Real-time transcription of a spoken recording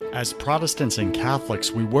As Protestants and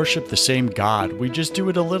Catholics, we worship the same God, we just do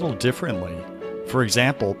it a little differently. For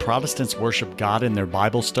example, Protestants worship God in their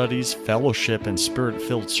Bible studies, fellowship, and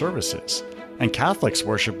spirit-filled services. And Catholics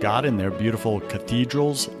worship God in their beautiful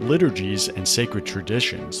cathedrals, liturgies, and sacred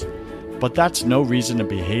traditions. But that's no reason to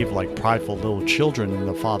behave like prideful little children in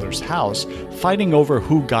the Father's house, fighting over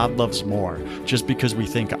who God loves more, just because we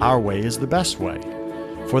think our way is the best way.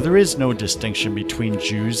 For there is no distinction between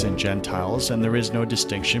Jews and Gentiles, and there is no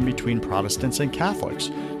distinction between Protestants and Catholics.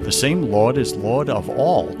 The same Lord is Lord of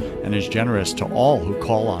all, and is generous to all who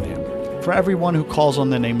call on him. For everyone who calls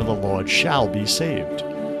on the name of the Lord shall be saved.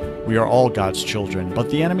 We are all God's children, but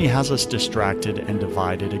the enemy has us distracted and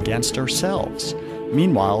divided against ourselves.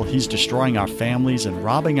 Meanwhile, he's destroying our families and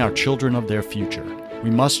robbing our children of their future. We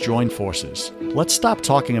must join forces. Let's stop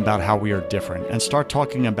talking about how we are different and start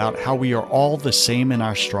talking about how we are all the same in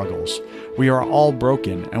our struggles. We are all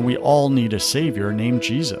broken, and we all need a Savior named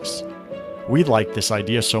Jesus. We like this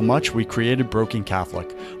idea so much, we created Broken Catholic,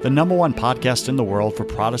 the #1 podcast in the world for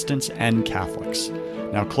Protestants and Catholics.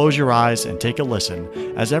 Now close your eyes and take a listen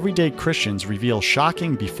as everyday Christians reveal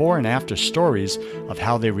shocking before and after stories of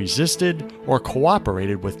how they resisted or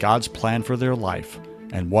cooperated with God's plan for their life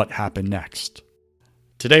and what happened next.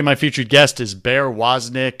 Today, my featured guest is Bear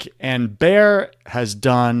Wozniak, and Bear has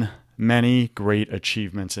done many great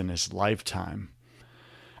achievements in his lifetime.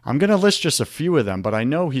 I'm going to list just a few of them, but I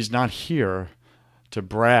know he's not here to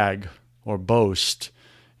brag or boast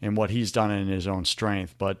in what he's done in his own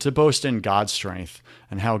strength, but to boast in God's strength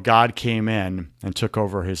and how God came in and took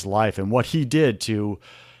over his life and what he did to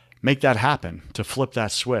make that happen, to flip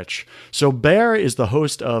that switch. So Bear is the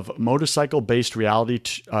host of motorcycle-based reality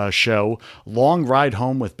show Long Ride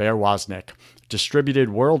Home with Bear Wozniak, distributed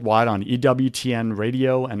worldwide on EWTN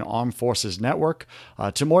Radio and Armed Forces Network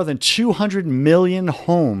to more than 200 million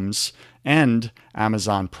homes and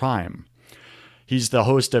Amazon Prime. He's the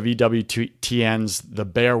host of EWTN's The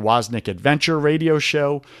Bear Wozniak Adventure radio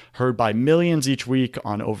show, heard by millions each week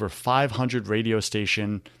on over 500 radio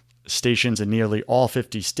stations in nearly all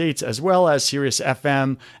 50 states, as well as Sirius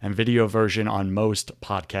FM and video version on most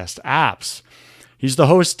podcast apps. He's the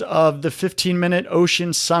host of the 15-minute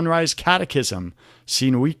Ocean Sunrise Catechism,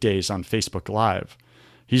 seen weekdays on Facebook Live.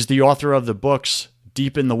 He's the author of the books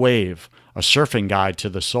Deep in the Wave, A Surfing Guide to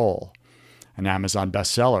the Soul, an Amazon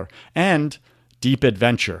bestseller, and Deep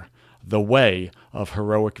Adventure, The Way of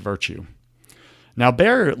Heroic Virtue. Now,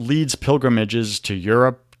 Bear leads pilgrimages to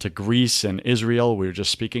Europe, to Greece and Israel. We were just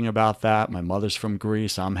speaking about that. My mother's from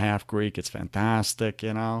Greece. I'm half Greek. It's fantastic,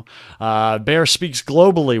 you know. Bear speaks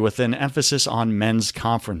globally with an emphasis on men's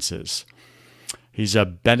conferences. He's a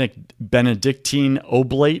Benedictine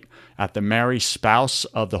oblate at the Mary Spouse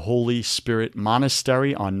of the Holy Spirit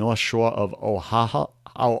Monastery on North Shore of Oahu.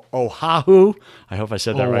 I hope I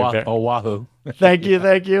said that right, Bear. Oahu. Thank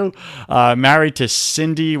you. Married to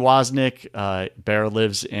Cindy Wozniak. Bear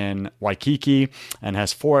lives in Waikiki and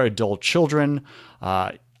has 4 adult children.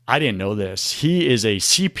 I didn't know this. He is a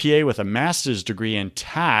CPA with a master's degree in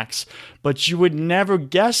tax, but you would never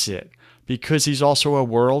guess it because he's also a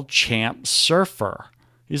world champ surfer.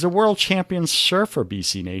 He's a world champion surfer,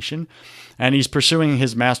 BC Nation. And he's pursuing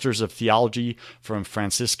his Master's of Theology from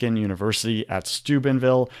Franciscan University at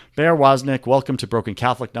Steubenville. Bear Wozniak, welcome to Broken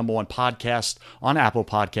Catholic, #1 podcast on Apple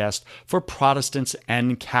Podcast for Protestants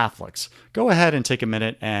and Catholics. Go ahead and take a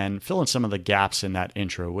minute and fill in some of the gaps in that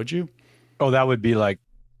intro, would you? Oh, that would be like,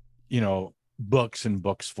 books and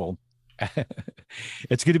books full.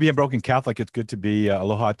 It's good to be a Broken Catholic. It's good to be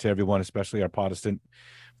aloha to everyone, especially our Protestant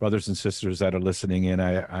brothers and sisters that are listening in.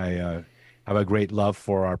 I have a great love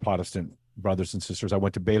for our Protestant brothers and sisters. I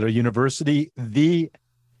went to Baylor University, the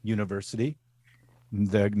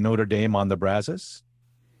Notre Dame on the Brazos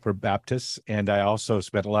for Baptists. And I also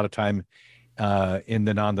spent a lot of time in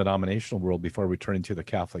the non-denominational world before returning to the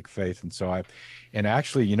Catholic faith. And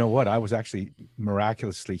actually, you know what? I was actually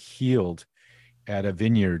miraculously healed at a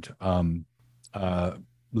vineyard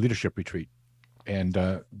leadership retreat. And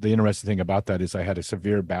the interesting thing about that is I had a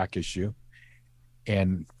severe back issue.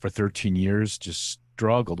 And for 13 years, just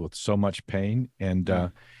struggled with so much pain.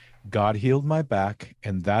 And God healed my back.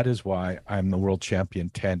 And that is why I'm the world champion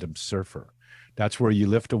tandem surfer. That's where you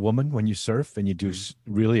lift a woman when you surf and you do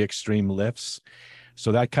really extreme lifts.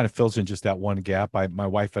 So that kind of fills in just that one gap. My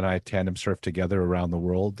wife and I tandem surf together around the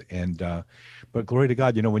world. But glory to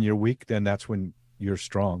God, when you're weak, then that's when you're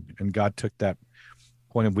strong. And God took that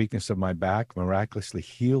point of weakness of my back, miraculously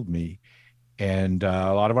healed me. And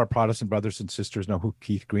a lot of our Protestant brothers and sisters know who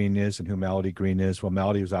Keith Green is and who Melody Green is. Well,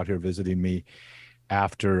 Melody was out here visiting me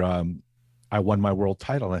after I won my world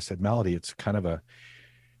title. And I said, Melody, it's kind of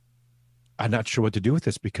I'm not sure what to do with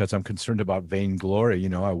this because I'm concerned about vainglory.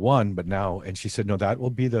 I won, but now, and she said, no, that will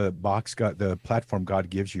be the platform God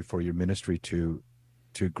gives you for your ministry to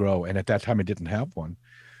grow. And at that time, I didn't have one.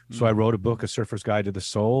 So I Mm. wrote a book, A Surfer's Guide to the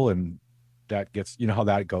Soul, and that gets, how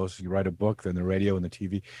that goes. You write a book, then the radio and the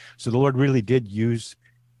TV. So the Lord really did use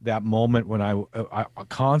that moment when a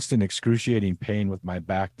constant excruciating pain with my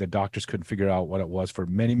back. The doctors couldn't figure out what it was for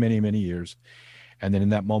many, many, many years. And then in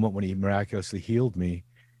that moment when he miraculously healed me,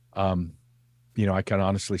 um, I can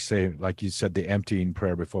honestly say, like you said, the emptying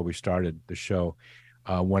prayer before we started the show,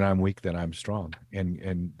 when I'm weak, then I'm strong,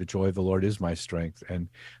 and the joy of the Lord is my strength. And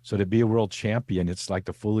so to be a world champion, it's like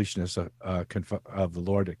the foolishness of the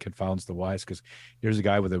Lord that confounds the wise. Because here's a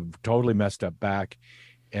guy with a totally messed up back,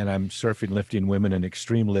 and I'm surfing, lifting women in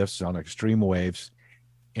extreme lifts on extreme waves,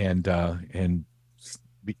 and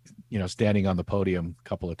standing on the podium a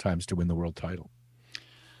couple of times to win the world title.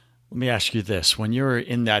 Let me ask you this. When you're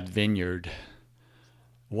in that vineyard,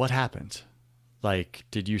 what happened? Like,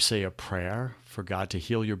 did you say a prayer for God to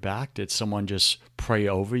heal your back? Did someone just pray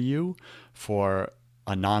over you for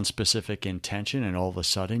a non-specific intention and all of a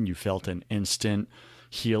sudden you felt an instant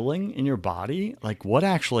healing in your body? Like, what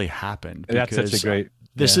actually happened? That's such a Because great,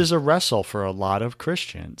 this yeah. is a wrestle for a lot of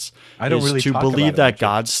Christians, I don't is really to talk about believe it that much.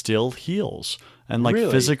 God still heals and like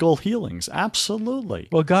Really? physical healings. Absolutely.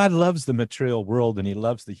 Well, God loves the material world and he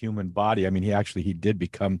loves the human body. I mean, he did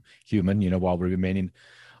become human, while remaining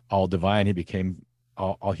all divine, he became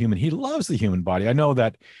all human. He loves the human body. I know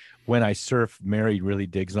that when I surf, Mary really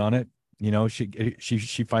digs on it.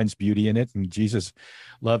 She finds beauty in it, and Jesus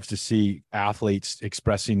loves to see athletes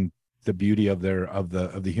expressing the beauty of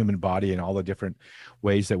the human body and all the different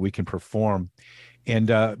ways that we can perform. And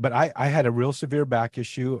but I had a real severe back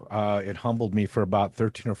issue. It humbled me for about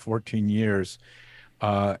 13 or 14 years.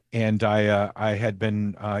 And I had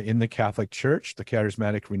been in the Catholic Church, the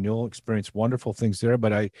Charismatic Renewal, experienced wonderful things there,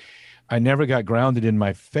 but I never got grounded in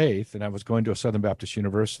my faith. And I was going to a Southern Baptist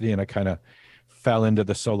university, and I kind of fell into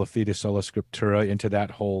the sola fide, sola scriptura, into that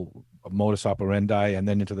whole modus operandi, and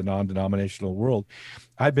then into the non-denominational world.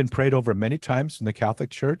 I'd been prayed over many times in the Catholic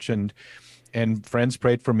Church, and friends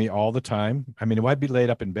prayed for me all the time. I mean, I'd be laid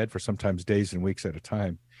up in bed for sometimes days and weeks at a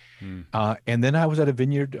time. Hmm. And then I was at a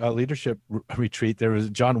vineyard leadership retreat. There was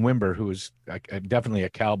John Wimber, who was definitely a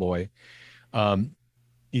cowboy. He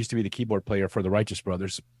used to be the keyboard player for the Righteous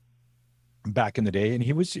Brothers back in the day, and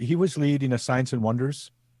he was leading a Signs and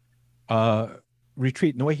Wonders uh,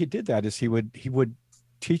 retreat. And the way he did that is he would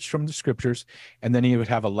teach from the scriptures, and then he would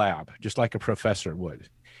have a lab, just like a professor would.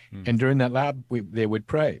 Hmm. And during that lab, they would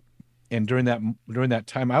pray. And during that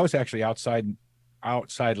time, I was actually outside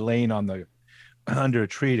laying on the under a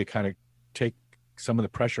tree to kind of take some of the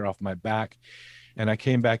pressure off my back. And I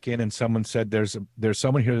came back in, and someone said, there's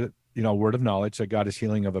someone here that, word of knowledge that God is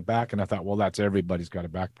healing of a back. And I thought, well, that's everybody's got a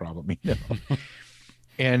back problem,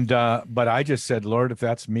 And but I just said, Lord, if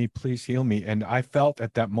that's me, please heal me. And I felt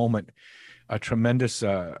at that moment a tremendous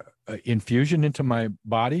infusion into my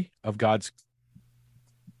body of God's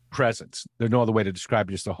presence. There's no other way to describe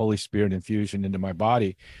it, just the Holy Spirit infusion into my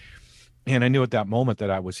body. And I knew at that moment that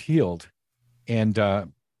I was healed. And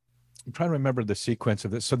I'm trying to remember the sequence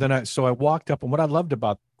of this. So I walked up, and what I loved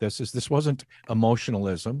about this wasn't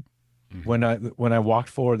emotionalism. Hmm. When I walked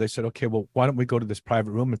forward, they said, "Okay, well, why don't we go to this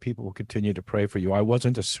private room and people will continue to pray for you?" I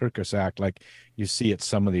wasn't a circus act like you see at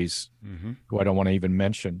some of these Hmm. who I don't want to even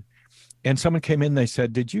mention. And someone came in, they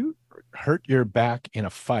said, "Did you hurt your back in a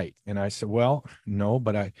fight?" And I said, "Well, no,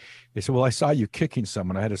 but they said, well, I saw you kicking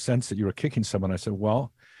someone. I had a sense that you were kicking someone." I said,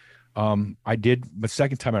 "Well, I did. The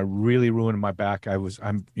second time I really ruined my back.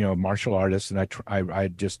 I'm a martial artist, and I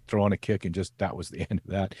just thrown a kick, and just that was the end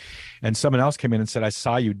of that." And someone else came in and said, "I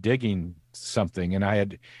saw you digging something,"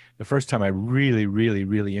 and the first time I really, really,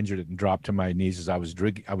 really injured it and dropped to my knees as I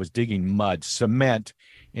was digging mud, cement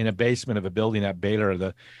in a basement of a building at Baylor.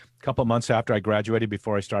 The couple of months after I graduated,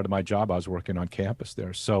 before I started my job, I was working on campus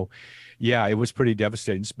there. So yeah, it was pretty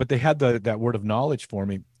devastating. But they had that word of knowledge for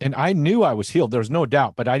me, and I knew I was healed. There was no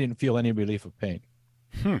doubt, but I didn't feel any relief of pain.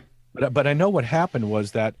 Hmm. But I know what happened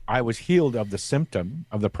was that I was healed of the symptom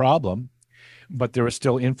of the problem, but there was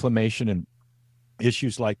still inflammation and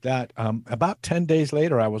issues like that. About 10 days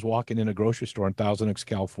later, I was walking in a grocery store in Thousand Oaks,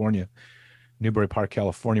 California, Newbury Park,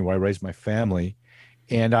 California, where I raised my family.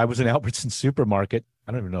 And I was in Albertsons supermarket.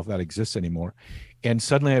 I don't even know if that exists anymore. And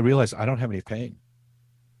suddenly I realized I don't have any pain.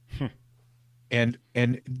 Hmm. And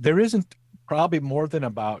there isn't probably more than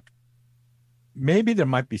about, maybe there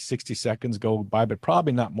might be 60 seconds go by, but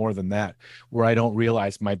probably not more than that, where I don't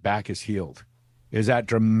realize my back is healed. Is that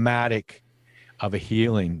dramatic of a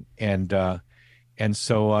healing? And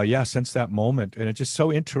so, yeah, since that moment, and it's just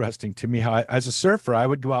so interesting to me how, as a surfer, I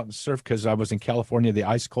would go out and surf because I was in California. The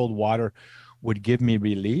ice cold water would give me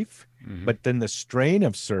relief. Hmm. But then the strain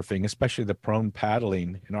of surfing, especially the prone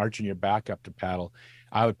paddling and arching your back up to paddle,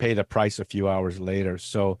 I would pay the price a few hours later.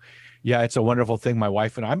 So, yeah, it's a wonderful thing. My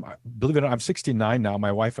wife and believe it or not, I'm 69 now.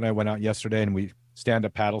 My wife and I went out yesterday and we stand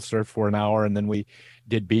up paddle surf for an hour, and then we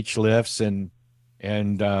did beach lifts and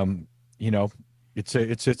you know, it's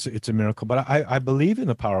a miracle. But I believe in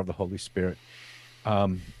the power of the Holy Spirit.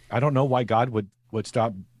 I don't know why God would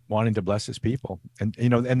stop wanting to bless His people, and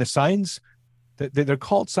and the signs that they're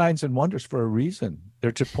called signs and wonders for a reason.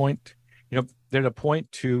 They're to point, they're to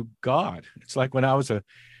point to God. It's like when I was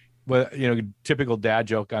well, typical dad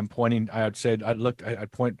joke. I'd point out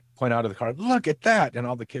of the car, look at that, and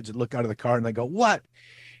all the kids would look out of the car and they go, what?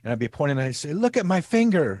 And I'd be pointing and I'd say, look at my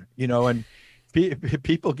finger, and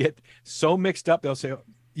people get so mixed up. They'll say,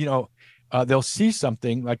 they'll see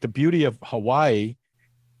something like the beauty of Hawaii,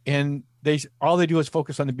 and all they do is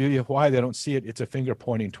focus on the beauty of Hawaii. They don't see it. It's a finger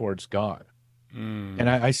pointing towards God. And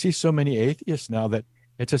Mm. I see so many atheists now that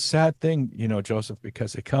it's a sad thing, Joseph,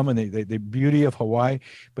 because they come and they the beauty of Hawaii,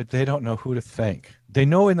 but they don't know who to thank. They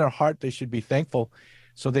know in their heart they should be thankful,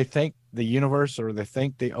 so they thank the universe or they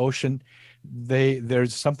thank the ocean.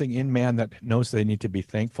 There's something in man that knows they need to be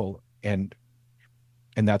thankful, and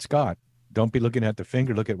that's God. Don't be looking at the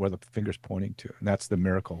finger, look at where the finger's pointing to. And that's the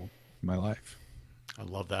miracle in my life. I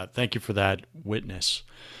love that. Thank you for that witness.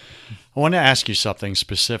 I want to ask you something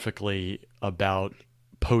specifically about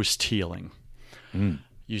post healing. Mm.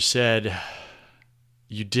 You said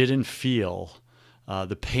you didn't feel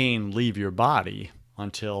the pain leave your body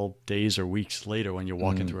until days or weeks later when you're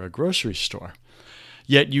walking Mm. through a grocery store.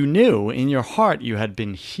 Yet you knew in your heart you had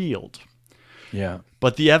been healed, Yeah.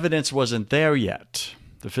 but the evidence wasn't there yet.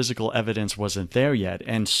 The physical evidence wasn't there yet.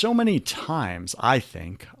 And so many times, I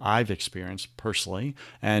think I've experienced personally,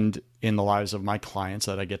 and in the lives of my clients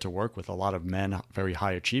that I get to work with, a lot of men, very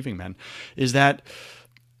high achieving men, is that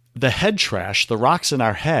the head trash, the rocks in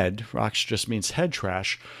our head, rocks just means head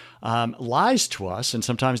trash, lies to us. And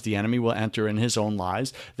sometimes the enemy will enter in his own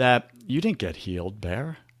lies that you didn't get healed,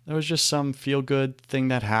 Bear. There was just some feel good thing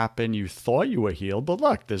that happened. You thought you were healed, but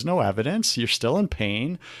look, there's no evidence. You're still in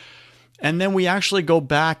pain. And then we actually go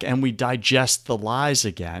back and we digest the lies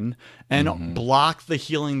again and Mm-hmm. block the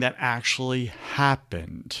healing that actually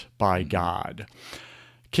happened by God.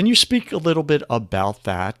 Can you speak a little bit about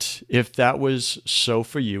that? If that was so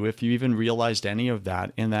for you, if you even realized any of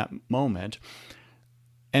that in that moment,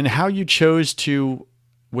 and how you chose to,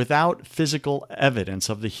 without physical evidence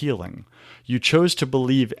of the healing, you chose to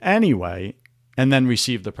believe anyway and then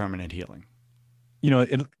receive the permanent healing?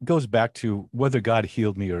 It goes back to whether God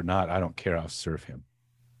healed me or not. I don't care. I'll serve Him.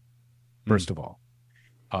 Mm. First of all,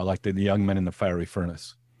 like the young men in the fiery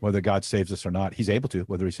furnace, whether God saves us or not, He's able to.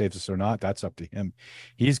 Whether He saves us or not, that's up to Him.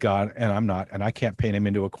 He's God, and I'm not, and I can't paint Him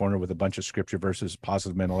into a corner with a bunch of scripture verses,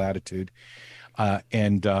 positive mental attitude,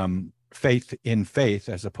 and faith in faith,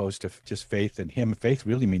 as opposed to just faith in Him. Faith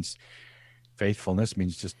really means faithfulness,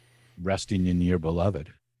 means just resting in your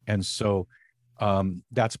beloved, and so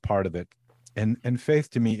that's part of it. And faith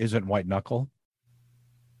to me isn't white knuckle.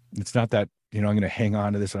 It's not that, I'm going to hang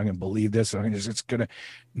on to this, I'm going to believe this, it's going to,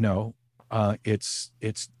 no, it's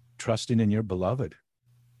trusting in your beloved,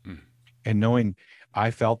 Mm. and knowing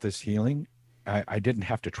I felt this healing. I didn't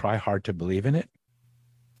have to try hard to believe in it.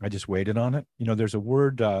 I just waited on it. There's a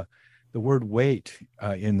word, the word wait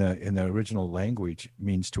in the original language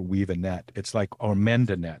means to weave a net. It's like, or mend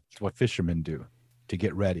a net. It's what fishermen do to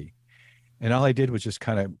get ready. And all I did was just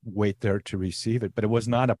kind of wait there to receive it. But it was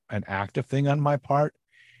not an active thing on my part.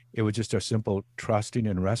 It was just a simple trusting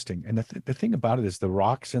and resting. And the thing about it is the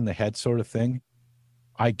rocks in the head sort of thing.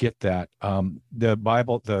 I get that. The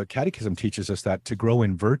Bible, the Catechism teaches us that to grow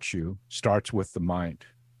in virtue starts with the mind.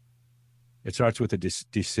 It starts with the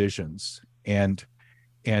decisions. And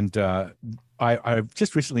I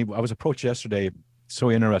just recently, I was approached yesterday, so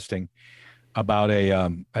interesting, about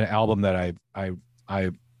an album that I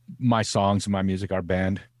my songs and my music, our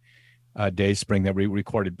band, Day Spring, that we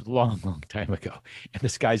recorded a long time ago. And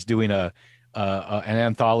this guy's doing an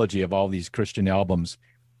anthology of all these Christian albums,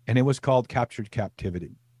 and it was called Captured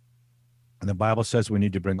Captivity. And the Bible says we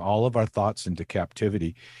need to bring all of our thoughts into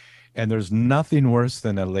captivity. And there's nothing worse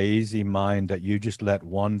than a lazy mind that you just let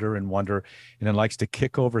wander and wander, and it likes to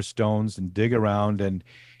kick over stones and dig around and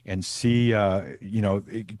see.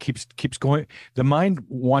 It keeps going. The mind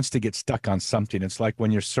wants to get stuck on something. It's like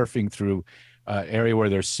when you're surfing through area where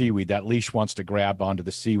there's seaweed. That leash wants to grab onto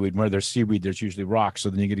the seaweed. Where there's seaweed, there's usually rocks, so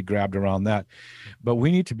then you get grabbed around that. But we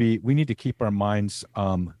need to keep our minds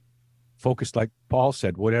focused, like Paul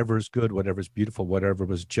said, whatever is good, whatever is beautiful, whatever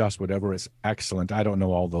was just, whatever is excellent. I don't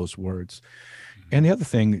know all those words. And the other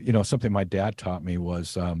thing, something my dad taught me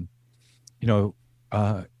was, you know,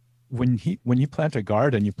 uh, when you plant a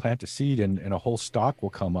garden, you plant a seed, and a whole stalk will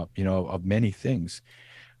come up, of many things.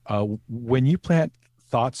 When you plant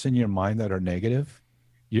thoughts in your mind that are negative,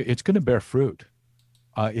 it's going to bear fruit.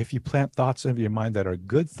 If you plant thoughts in your mind that are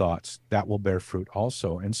good thoughts, that will bear fruit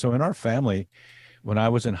also. And so in our family, when I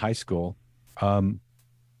was in high school, um,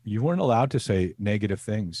 you weren't allowed to say negative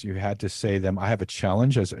things. You had to say them. I have a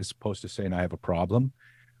challenge, as opposed to saying I have a problem.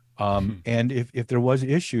 And if there was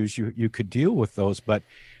issues, you could deal with those. But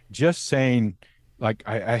just saying, like,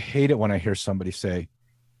 I hate it when I hear somebody say,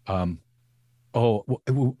 um, "Oh,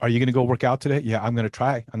 are you going to go work out today?" Yeah, I'm going to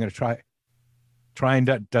try. I'm going to try. Trying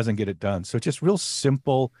that doesn't get it done. So just real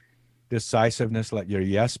simple decisiveness. Let your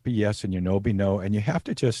yes be yes and your no be no. And you have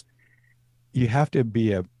to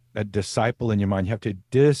be a disciple in your mind. You have to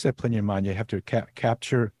discipline your mind. You have to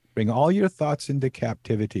capture, bring all your thoughts into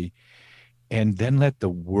captivity, and then let the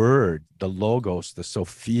word, the logos, the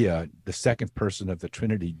Sophia, the second person of the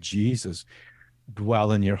Trinity, Jesus,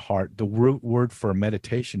 dwell in your heart. The word for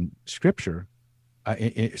meditation, scripture,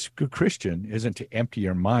 Christian, isn't to empty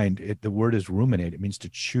your mind. The word is ruminate. It means to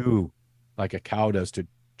chew, like a cow does, to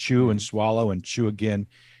chew and swallow and chew again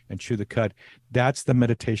and chew the cud. That's the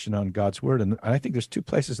meditation on God's word. And I think there's two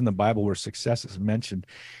places in the Bible where success is mentioned.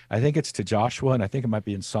 I think it's to Joshua, and I think it might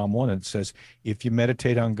be in Psalm 1. And it says, if you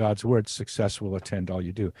meditate on God's word, success will attend all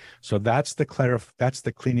you do. So that's the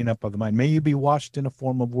cleaning up of the mind. May you be washed in a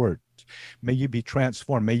form of words. May you be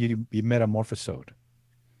transformed. May you be metamorphosed,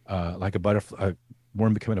 like a butterfly, a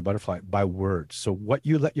worm becoming a butterfly, by words. So what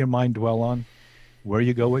you let your mind dwell on, where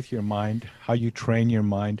you go with your mind, how you train your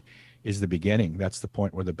mind, is the beginning. That's the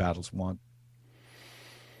point where the battle's won.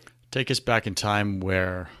 Take us back in time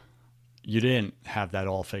where you didn't have that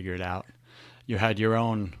all figured out. You had your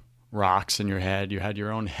own rocks in your head, you had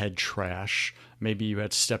your own head trash. Maybe you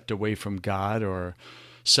had stepped away from God or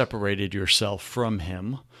separated yourself from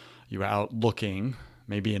Him. You were out looking,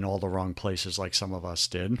 maybe in all the wrong places, like some of us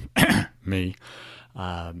did. Me.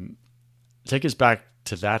 Take us back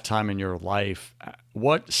to that time in your life.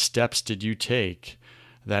 What steps did you take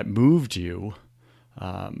that moved you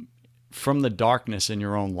from the darkness in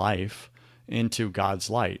your own life into God's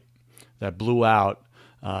light, that blew out,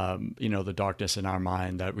 the darkness in our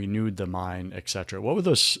mind, that renewed the mind, etc.? What were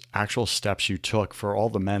those actual steps you took for all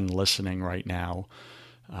the men listening right now?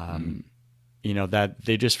 That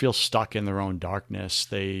they just feel stuck in their own darkness.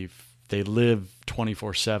 They live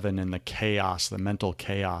 24/7 in the chaos, the mental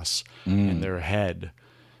chaos in their head.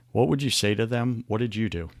 What would you say to them? What did you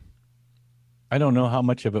do? I don't know how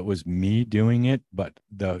much of it was me doing it, but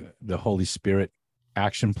the Holy Spirit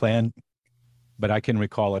action plan. But I can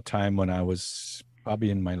recall a time when I was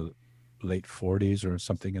probably in my late 40s or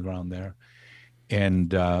something around there,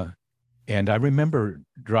 and I remember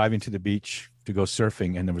driving to the beach to go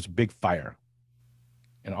surfing, and there was a big fire,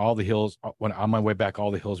 and all the hills. When on my way back,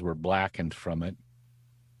 all the hills were blackened from it.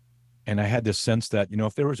 And I had this sense that,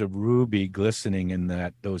 if there was a ruby glistening in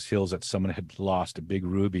those hills, that someone had lost a big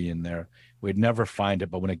ruby in there, we'd never find it.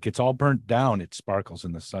 But when it gets all burnt down, it sparkles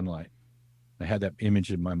in the sunlight. I had that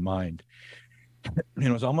image in my mind.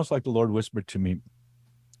 It was almost like the Lord whispered to me,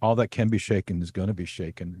 all that can be shaken is going to be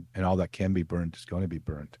shaken, and all that can be burned is going to be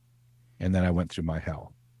burned. And then I went through my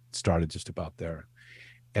hell. It started just about there.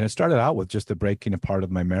 And it started out with just the breaking apart of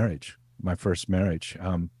my marriage, my first marriage.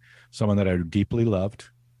 Someone that I deeply loved,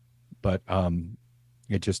 but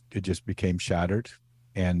it just became shattered.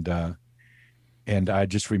 And I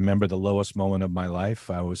just remember the lowest moment of my life.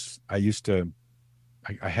 The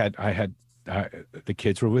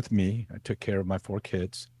kids were with me. I took care of my 4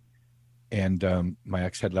 kids, and my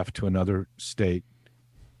ex had left to another state.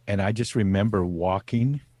 And I just remember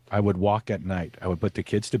walking. I would walk at night. I would put the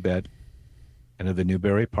kids to bed into the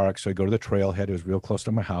Newberry Park. So I'd go to the trailhead. It was real close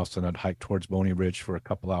to my house, and I'd hike towards Boney Ridge for a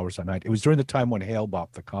couple hours at night. It was during the time when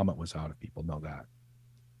Hale-Bopp, the comet, was out, if people know that.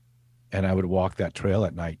 And I would walk that trail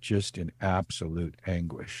at night just in absolute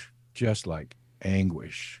anguish, just like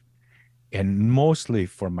anguish. And mostly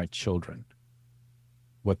for my children,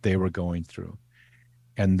 what they were going through.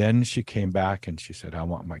 And then she came back and she said, I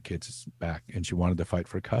want my kids back. And she wanted to fight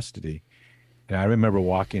for custody. And I remember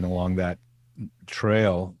walking along that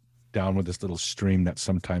trail down with this little stream that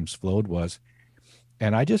sometimes flowed was,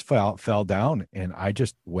 and I just fell down, and I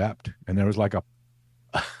just wept. And there was like a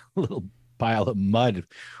little pile of mud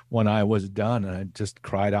when I was done. And I just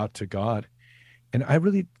cried out to God. And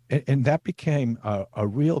and that became a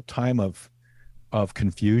real time of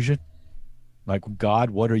confusion. Like,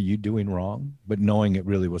 God, what are you doing wrong? But knowing it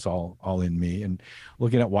really was all in me, and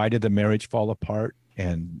looking at why did the marriage fall apart,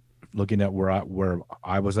 and looking at where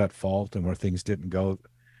I was at fault and where things didn't go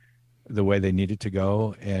the way they needed to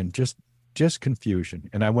go, and just confusion.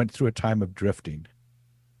 And I went through a time of drifting.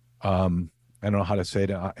 I don't know how to say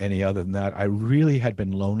it any other than that. I really had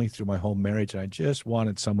been lonely through my whole marriage, and I just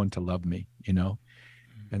wanted someone to love me, you know.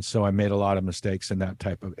 And so I made a lot of mistakes in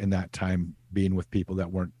that time being with people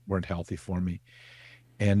that weren't healthy for me.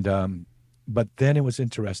 And but then it was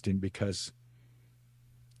interesting because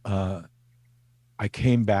uh, I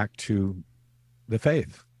came back to the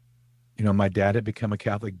faith. You know, my dad had become a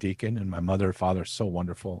Catholic deacon, and my mother and father are so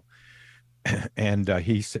wonderful. And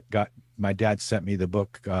he got my dad sent me the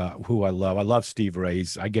book Who I Love. I love Steve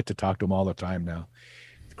Ray's. I get to talk to him all the time now,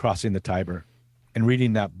 Crossing the Tiber, and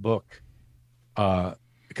reading that book.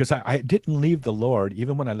 Because I didn't leave the Lord.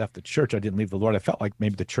 Even when I left the church, I didn't leave the Lord. I felt like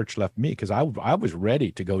maybe the church left me because I was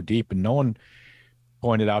ready to go deep, and no one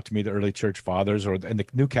pointed out to me the early church fathers, and the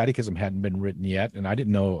new catechism hadn't been written yet, and I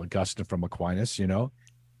didn't know Augustine from Aquinas, you know.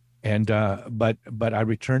 And but I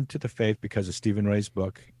returned to the faith because of Stephen Ray's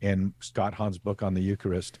book and Scott Hahn's book on the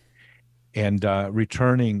Eucharist, and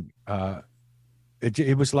returning,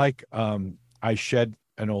 it was like I shed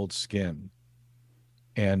an old skin,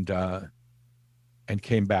 and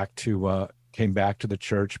came back to the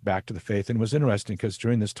church, back to the faith. And it was interesting because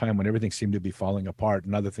during this time when everything seemed to be falling apart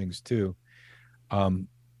and other things too, um,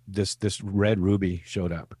 this red ruby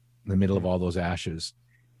showed up in the middle of all those ashes.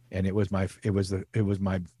 And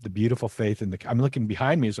the beautiful faith in the, I'm looking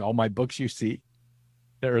behind me is all my books you see,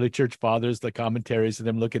 the early church fathers, the commentaries, and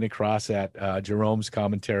them looking across at Jerome's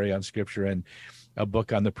commentary on scripture and a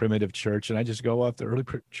book on the primitive church. And I just go, well, if the early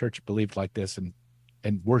church believed like this and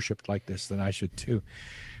worshiped like this, then I should too.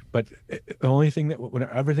 But the only thing that when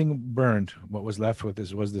everything burned, what was left with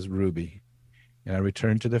this was this ruby. And I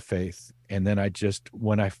returned to the faith. And then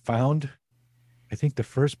when I found, I think the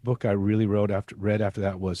first book I really read after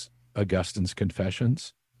that was Augustine's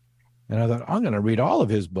Confessions. And I thought, I'm going to read all of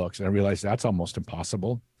his books. And I realized that's almost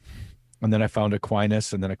impossible. And then I found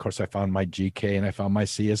Aquinas. And then, of course, I found my GK and I found my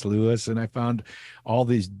C.S. Lewis. And I found all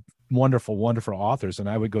these wonderful, wonderful authors. And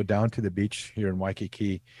I would go down to the beach here in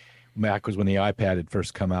Waikiki. Back was when the iPad had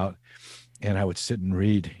first come out. And I would sit and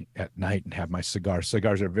read at night and have my cigars.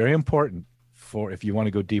 Cigars are very important for if you want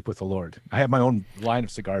to go deep with the Lord. I have my own line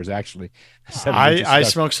of cigars, actually. I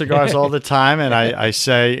smoke cigars all the time, and I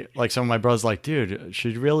say, like, some of my brothers like, dude,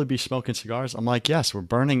 should you really be smoking cigars? I'm like, yes, we're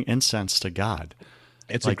burning incense to God.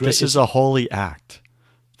 It's like, this is a holy act.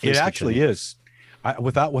 Please it actually continue. Is.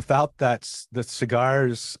 Without that, the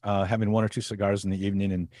cigars, having one or two cigars in the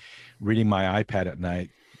evening and reading my iPad at night,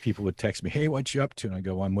 people would text me, hey, what you up to? And I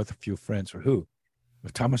go, well, I'm with a few friends. Or who?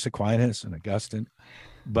 With Thomas Aquinas and Augustine.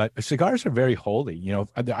 But cigars are very holy. You know,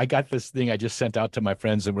 I got this thing I just sent out to my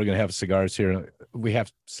friends, and we're going to have cigars here. We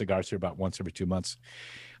have cigars here about once every 2 months.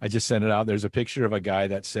 I just sent it out. There's a picture of a guy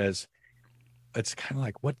that says, it's kind of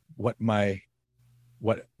like what my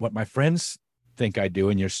friends think I do,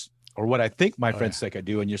 and or what I think my friends think I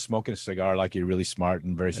do, and you're smoking a cigar like you're really smart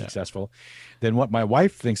and very successful, then what my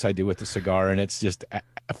wife thinks I do with the cigar, and it's just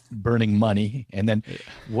burning money. And then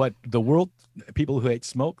what the world, people who hate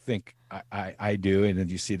smoke think I do, and then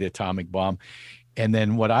you see the atomic bomb. And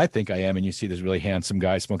then what I think I am, and you see this really handsome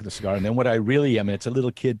guy smoking the cigar. And then what I really am, and it's a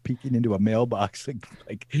little kid peeking into a mailbox,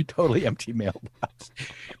 like totally empty mailbox.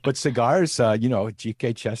 But cigars, you know,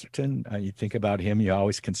 G.K. Chesterton, you think about him, you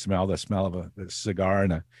always can smell the smell of a cigar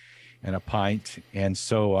and a pint. And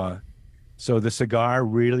so the cigar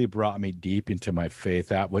really brought me deep into my faith.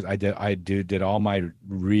 That was I did all my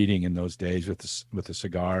reading in those days with the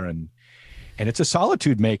cigar, and it's a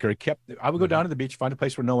solitude maker. I would go down to the beach, find a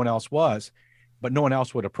place where no one else was, but no one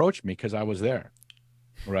else would approach me because I was there,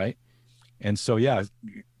 right? And so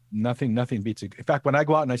nothing beats it. In fact, when I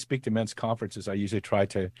go out and I speak to men's conferences, I usually try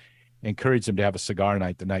to encourage them to have a cigar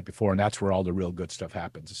night the night before, and that's where all the real good stuff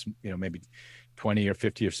happens. It's, you know, maybe 20 or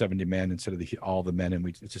 50 or 70 men instead of all the men, and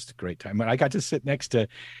it's just a great time. And I got to sit next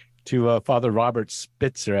to Father Robert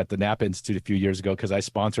Spitzer at the Napa Institute a few years ago because I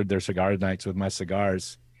sponsored their cigar nights with my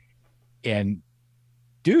cigars. And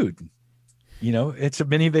dude, you know, it's a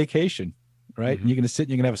mini vacation, right? Mm-hmm. And you're going to sit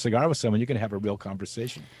and you're going to have a cigar with someone. You're going to have a real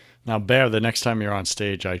conversation. Now, Bear, the next time you're on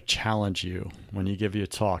stage, I challenge you when you give your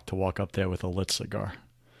talk to walk up there with a lit cigar.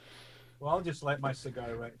 Well, I'll just light my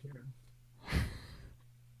cigar right here.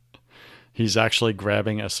 He's actually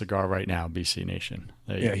grabbing a cigar right now, BC Nation.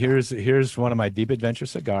 Here's one of my Deep Adventure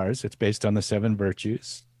cigars. It's based on the 7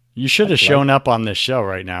 virtues. You should have shown up on this show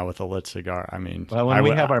right now with a lit cigar. I mean, well, when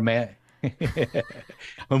we have our man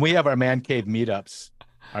cave meetups,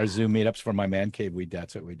 our Zoom meetups for my man cave.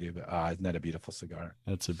 That's what we do. But isn't that a beautiful cigar?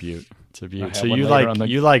 That's a beaut. It's a I beaut. So have one later on the.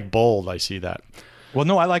 you like bold. I see that. Well,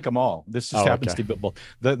 no, I like them all. This just Oh, happens okay. to be both.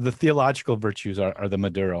 The theological virtues are the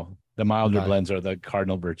Maduro. The milder Nice. blends are the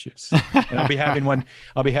cardinal virtues. And I'll be having one.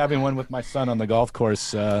 I'll be having one with my son on the golf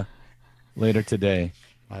course later today.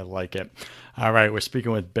 I like it. All right, we're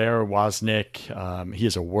speaking with Bear Wozniak. He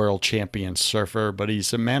is a world champion surfer, but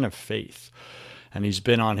he's a man of faith, and he's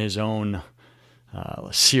been on his own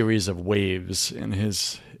series of waves in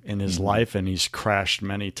his life, and he's crashed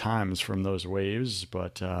many times from those waves,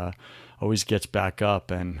 but always gets back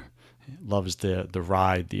up and loves the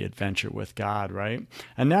ride, the adventure with God, right?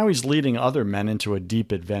 And now he's leading other men into a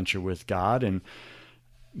deep adventure with God. And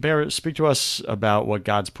Bear, speak to us about what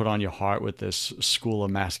God's put on your heart with this School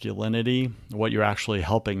of Masculinity, what you're actually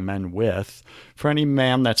helping men with. For any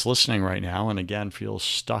man that's listening right now and again feels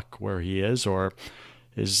stuck where he is or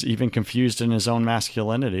is even confused in his own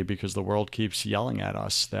masculinity because the world keeps yelling at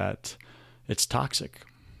us that it's toxic.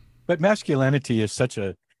 But masculinity is such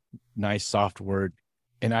a nice, soft word.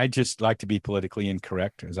 And I just like to be politically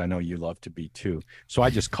incorrect, as I know you love to be too. So I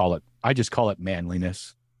just call it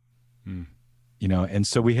manliness. Hmm. And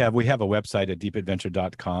so we have a website at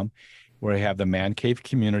deepadventure.com where we have the man cave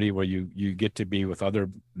community where you get to be with other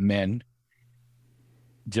men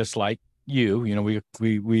just like you.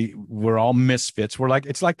 We're all misfits.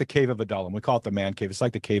 It's like the cave of Adullam. We call it the man cave. It's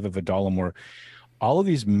like the cave of Adullam where all of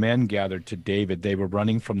these men gathered to David. They were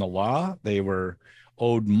running from the law. They were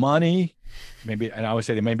owed money. Maybe, and I would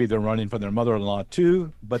say maybe they're running from their mother-in-law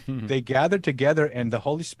too, but they gathered together and the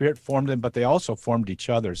Holy Spirit formed them, but they also formed each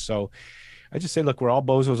other. So I just say, look, we're all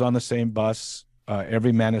bozos on the same bus.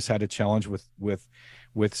 Every man has had a challenge with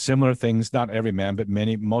similar things. Not every man, but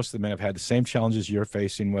most of the men have had the same challenges you're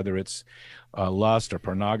facing, whether it's lust or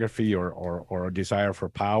pornography or a desire for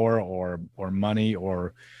power or money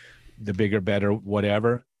or the bigger, better,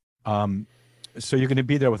 whatever. So you're going to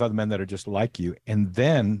be there with other men that are just like you. And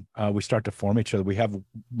then we start to form each other. We have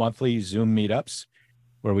monthly Zoom meetups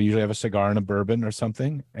where we usually have a cigar and a bourbon or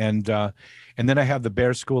something. And then I have the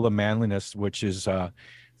Bear School of Manliness, which is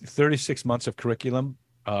 36 months of curriculum.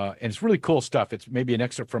 And it's really cool stuff. It's maybe an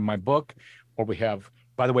excerpt from my book, or we have,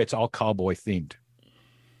 by the way, it's all cowboy themed.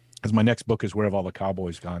 Because my next book is Where Have All the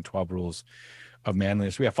Cowboys Gone? 12 Rules of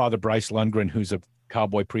Manliness. We have Father Bryce Lundgren, who's a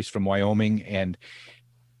cowboy priest from Wyoming, and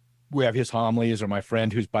we have his homilies, or my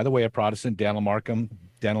friend, who's, by the way, a Protestant, Daniel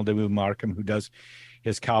W. Markham, who does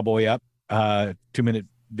his Cowboy Up 2-minute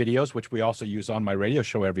videos, which we also use on my radio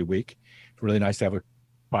show every week. It's really nice to have a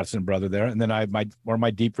Protestant brother there. And then I have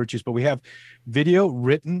my deep virtues, but we have video,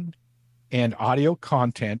 written, and audio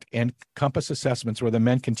content and compass assessments where the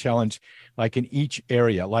men can challenge, like in each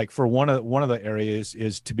area. Like for one of the areas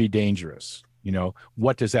is to be dangerous.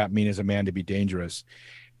 What does that mean as a man to be dangerous?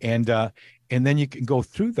 And then you can go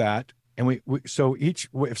through that. And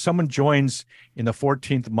if someone joins in the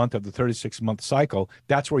 14th month of the 36-month cycle,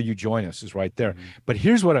 that's where you join us, is right there. Mm-hmm. But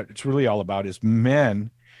here's what it's really all about is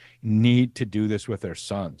men need to do this with their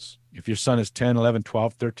sons. If your son is 10, 11,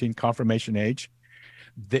 12, 13, confirmation age,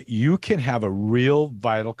 that you can have a real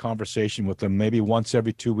vital conversation with them, maybe once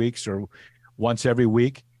every 2 weeks or once every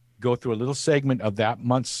week, go through a little segment of that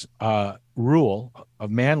month's rule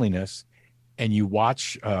of manliness. And you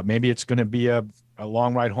watch, maybe it's going to be a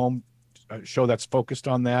long ride home show that's focused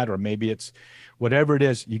on that, or maybe it's whatever it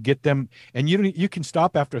is. You get them, and you can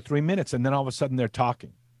stop after 3 minutes, and then all of a sudden they're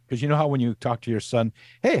talking. Because you know how when you talk to your son,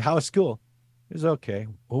 hey, how was school? It's okay.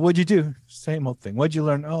 Well, what'd you do? Same old thing. What'd you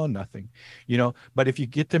learn? Oh, nothing. But if you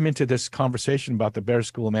get them into this conversation about the Bear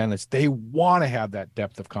School of Manliness, they want to have that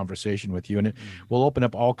depth of conversation with you, and it will open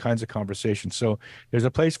up all kinds of conversations. So there's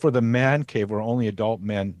a place for the man cave where only adult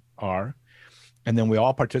men are. And then we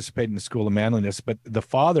all participate in the School of Manliness, but the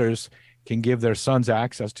fathers can give their sons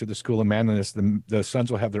access to the School of Manliness. The sons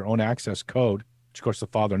will have their own access code, which of course the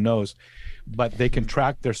father knows, but they can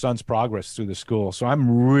track their son's progress through the school. So I'm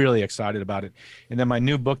really excited about it. And then my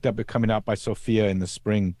new book that will be coming out by Sophia in the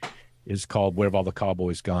spring is called Where Have All the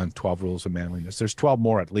Cowboys Gone? 12 Rules of Manliness. There's 12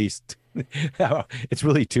 more at least. It's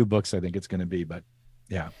really 2 books I think it's going to be, but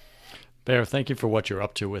yeah. Bear, thank you for what you're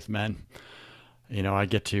up to with men. I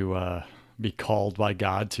get to be called by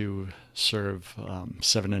God to serve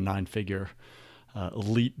 7 and 9 figure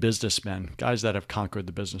elite businessmen, guys that have conquered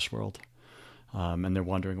the business world. And they're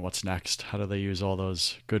wondering what's next. How do they use all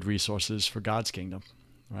those good resources for God's kingdom,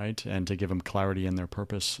 right? And to give them clarity in their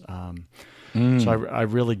purpose. So I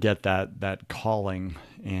really get that calling.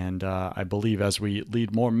 And I believe as we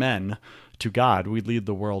lead more men to God, we lead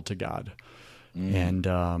the world to God. And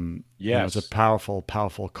it's a powerful,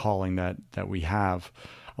 powerful calling that we have.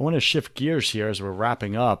 I want to shift gears here as we're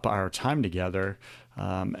wrapping up our time together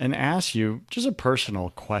and ask you just a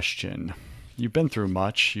personal question. You've been through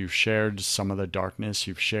much. You've shared some of the darkness,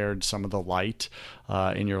 you've shared some of the light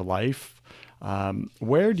in your life.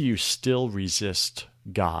 Where do you still resist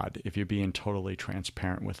God if you're being totally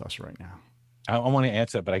transparent with us right now? I want to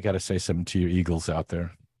answer, but I got to say something to your eagles out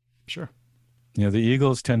there. Sure. The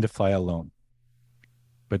eagles tend to fly alone,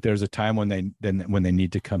 but there's a time when they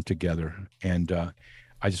need to come together. And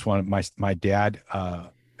I just want my dad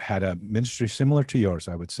had a ministry similar to yours,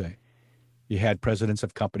 I would say. He had presidents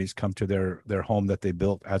of companies come to their home that they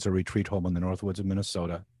built as a retreat home in the Northwoods of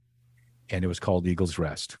Minnesota, and it was called Eagles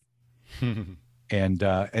Rest. And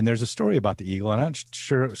there's a story about the eagle. And I'm not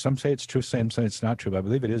sure. Some say it's true, some say it's not true. But I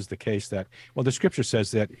believe it is the case that, well, the scripture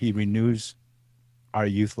says that he renews our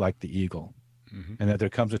youth like the eagle, and that there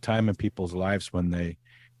comes a time in people's lives when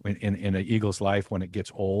in an eagle's life, when it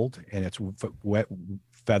gets old and its wet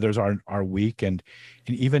feathers are weak, and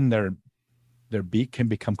even their beak can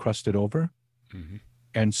become crusted over.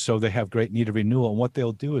 And so they have great need of renewal. And what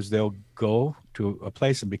they'll do is they'll go to a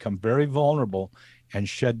place and become very vulnerable and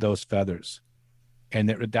shed those feathers. And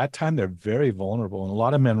at that time, they're very vulnerable. And a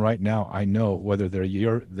lot of men right now, I know, whether they're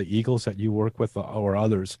the eagles that you work with or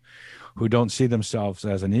others who don't see themselves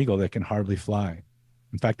as an eagle, they can hardly fly.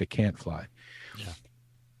 In fact, they can't fly. Yeah.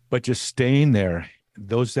 But just staying there,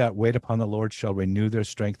 those that wait upon the Lord shall renew their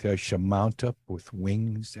strength. They shall mount up with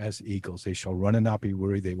wings as eagles. They shall run and not be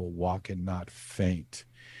weary. They will walk and not faint.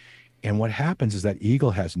 And what happens is that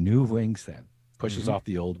eagle has new wings then, pushes off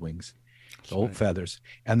the old wings, the old feathers,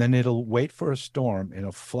 and then it'll wait for a storm and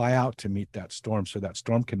it'll fly out to meet that storm so that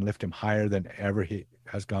storm can lift him higher than ever he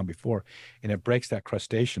has gone before. And it breaks that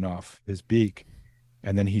crustacean off his beak,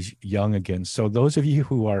 and then he's young again. So those of you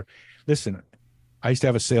who are, listen, I used to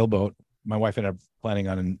have a sailboat. My wife and I are planning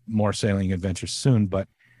on more sailing adventures soon, but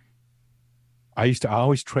I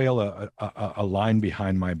always trail a line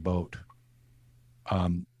behind my boat.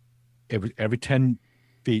 Every 10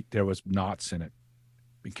 feet, there was knots in it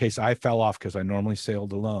in case I fell off, because I normally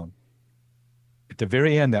sailed alone. At the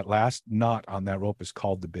very end, that last knot on that rope is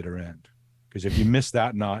called the bitter end, because if you miss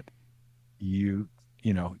that knot, you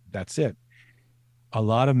that's it. A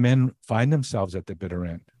lot of men find themselves at the bitter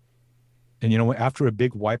end. And, after a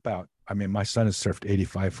big wipeout, I mean, my son has surfed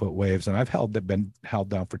 85-foot waves, and I've been held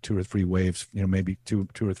down for 2 or 3 waves, maybe two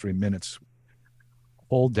or 3 minutes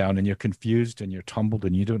hold down, and you're confused and you're tumbled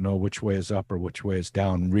and you don't know which way is up or which way is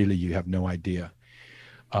down. Really, you have no idea.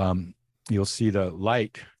 You'll see the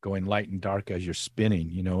light going light and dark as you're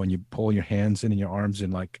spinning, and you pull your hands in and your arms in,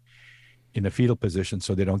 like in the fetal position,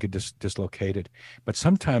 so they don't get dislocated. But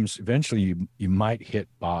sometimes eventually you might hit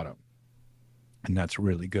bottom, and that's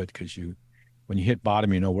really good, because when you hit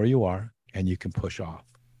bottom, you know where you are and you can push off.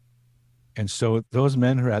 And so those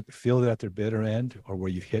men who feel that at their bitter end, or where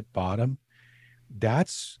you've hit bottom,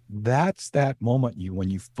 that's that moment when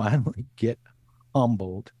you finally get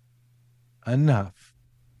humbled enough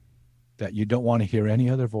that you don't want to hear any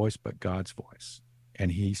other voice but God's voice.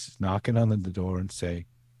 And he's knocking on the door and say,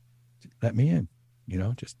 let me in,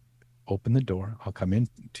 just open the door. I'll come in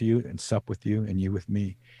to you and sup with you and you with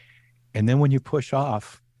me. And then when you push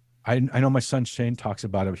off, I know my son Shane talks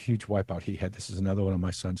about a huge wipeout he had. This is another one of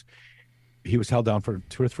my sons. He was held down for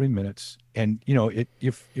 2 or 3 minutes, and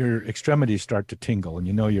if your extremities start to tingle and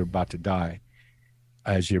you're about to die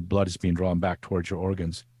as your blood is being drawn back towards your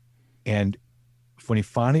organs. And when he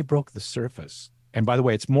finally broke the surface, and by the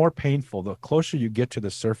way, it's more painful the closer you get to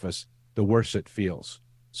the surface, the worse it feels.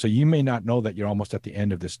 So you may not know that you're almost at the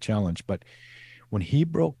end of this challenge, but when he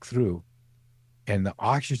broke through and the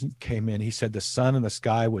oxygen came in, he said the sun in the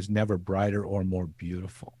sky was never brighter or more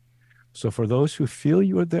beautiful. So for those who feel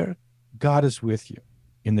you are there, God is with you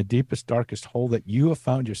in the deepest, darkest hole that you have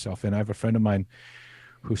found yourself in. I have a friend of mine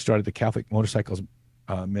who started the Catholic motorcycles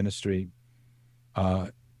ministry.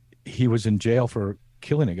 He was in jail for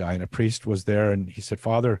killing a guy, and a priest was there, and he said,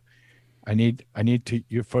 Father, I need you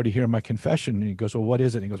to hear my confession. And he goes, well, what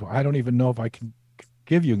is it? And he goes, well, I don't even know if I can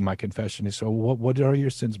give you my confession. He said, well, what are your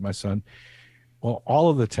sins, my son? Well, all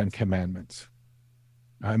of the 10 commandments.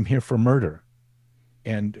 I'm here for murder.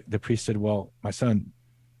 And the priest said, well, my son,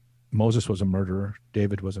 Moses was a murderer.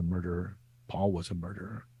 David was a murderer. Paul was a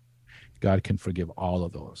murderer. God can forgive all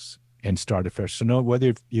of those and start afresh. So no,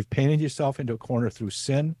 whether you've painted yourself into a corner through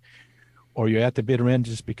sin, or you're at the bitter end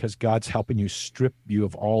just because God's helping you strip you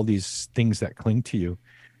of all these things that cling to you,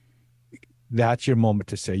 that's your moment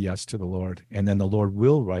to say yes to the Lord. And then the Lord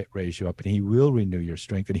will raise you up, and he will renew your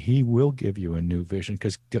strength, and he will give you a new vision,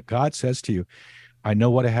 because God says to you, I know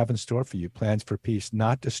what I have in store for you, plans for peace,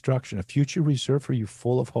 not destruction, a future reserved for you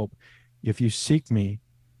full of hope. If you seek me,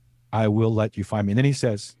 I will let you find me. And then he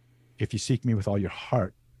says, if you seek me with all your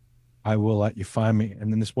heart, I will let you find me.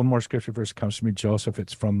 And then this one more scripture verse comes from me, Joseph.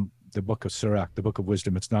 It's from the book of Sirach, the book of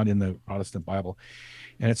wisdom. It's not in the Protestant Bible.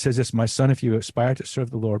 And it says this, my son, if you aspire to serve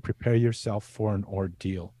the Lord, prepare yourself for an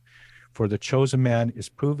ordeal. For the chosen man is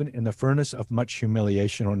proven in the furnace of much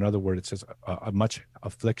humiliation, or in other words, it says a much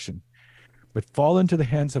affliction. But fall into the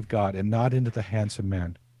hands of God and not into the hands of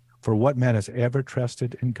man. For what man has ever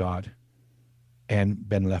trusted in God and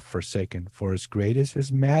been left forsaken? For as great as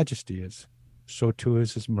his majesty is, so too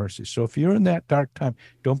is his mercy. So if you're in that dark time,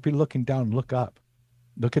 don't be looking down, look up.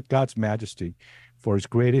 Look at God's majesty. For as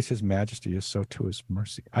great as his majesty is, so too is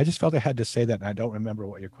mercy. I just felt I had to say that, and I don't remember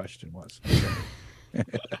what your question was.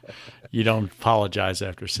 You don't apologize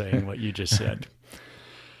after saying what you just said.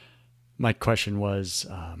 My question was,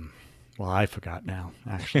 well, I forgot now,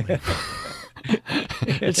 actually.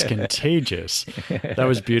 It's contagious. That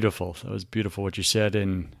was beautiful. That was beautiful what you said.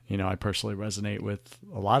 And, I personally resonate with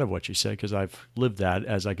a lot of what you said because I've lived that,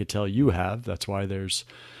 as I could tell you have. That's why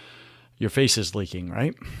your face is leaking,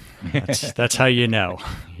 right? That's how you know.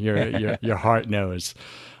 Your heart knows.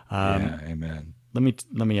 Yeah, amen.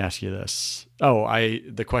 Let me ask you this.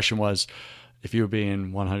 The question was, if you were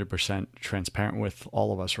being 100% transparent with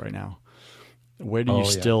all of us right now, where do you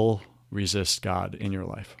still resist God in your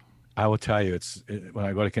life? I will tell you, when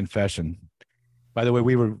I go to confession. By the way,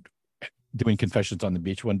 we were doing confessions on the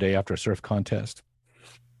beach one day after a surf contest,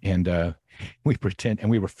 and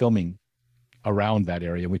we were filming around that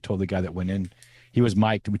area. We told the guy that went in, he was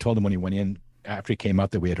mic'd. We told him when he went in, after he came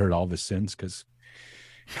out, that we had heard all of his sins because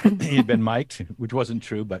he had been mic'd, which wasn't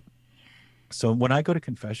true. But so when I go to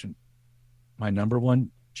confession, my number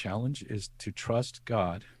one challenge is to trust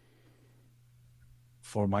God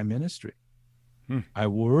for my ministry. I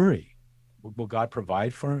worry, will God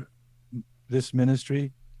provide for this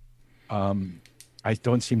ministry? I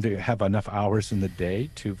don't seem to have enough hours in the day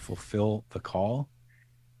to fulfill the call.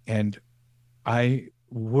 And I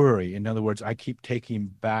worry, in other words, I keep taking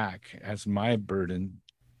back as my burden,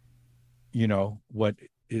 what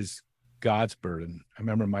is God's burden. I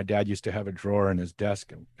remember my dad used to have a drawer in his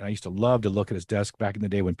desk, and I used to love to look at his desk back in the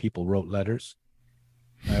day when people wrote letters.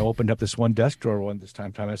 And I opened up this one desk drawer this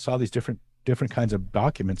time. I saw these different kinds of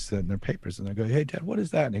documents in their papers, and I go, "Hey, Dad, what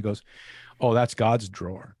is that?" And he goes, "Oh, that's God's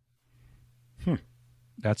drawer.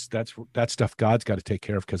 That's stuff God's got to take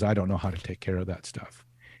care of because I don't know how to take care of that stuff."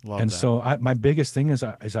 So my biggest thing is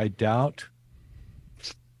I doubt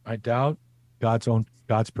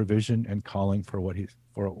God's provision and calling for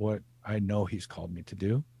what I know He's called me to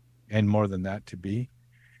do, and more than that, to be.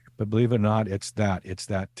 But believe it or not, it's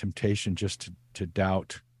that temptation just to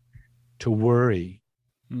doubt, to worry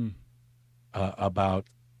about.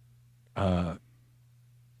 I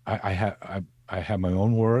have my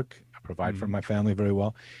own work. I provide for my family very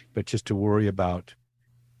well, but just to worry about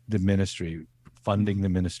the ministry, funding the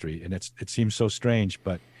ministry, and it seems so strange,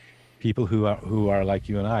 but people who are like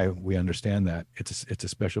you and I, we understand that it's a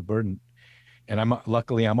special burden. And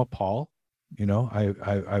luckily I'm a Paul,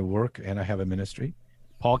 I work and I have a ministry.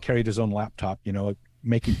 Paul carried his own laptop,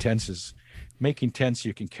 making tents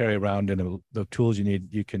you can carry around, and the tools you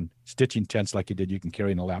need, stitching tents like he did, you can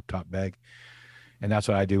carry in a laptop bag. And that's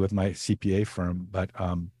what I do with my CPA firm. But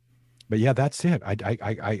yeah, that's it.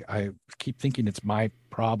 I keep thinking it's my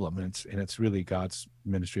problem, and it's really God's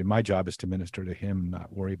ministry. And my job is to minister to Him,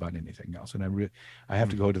 not worry about anything else. And I have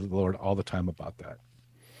to go to the Lord all the time about that.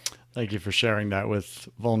 Thank you for sharing that with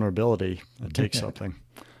vulnerability. It takes something.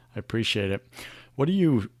 I appreciate it. What do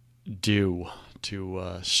you do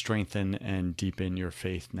to strengthen and deepen your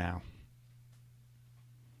faith now?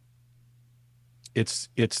 It's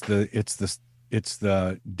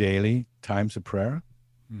the daily times of prayer.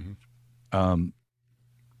 And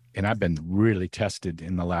I've been really tested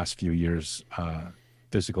in the last few years,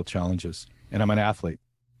 physical challenges, and I'm an athlete.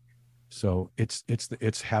 So it's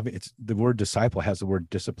the word disciple has the word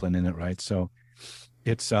discipline in it, right? So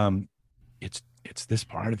it's this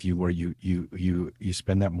part of you where you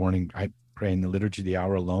spend that morning. I pray in the liturgy the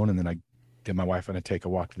hour alone, and then my wife and I take a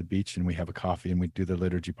walk to the beach, and we have a coffee, and we do the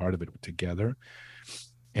liturgy part of it together.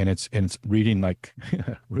 And it's reading like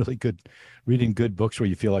reading good books where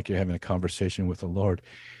you feel like you're having a conversation with the Lord.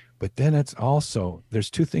 But then there's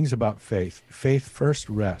two things about faith. Faith first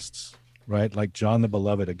rests, right? Like John the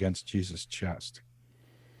Beloved against Jesus' chest.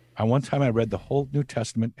 One time I read the whole New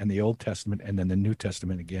Testament and the Old Testament and then the New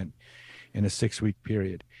Testament again in a 6-week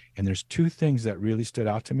period. And there's two things that really stood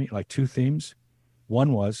out to me, like two themes.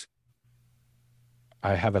 One was,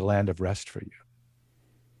 I have a land of rest for you.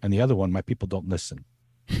 And the other one, my people don't listen.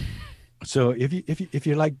 So if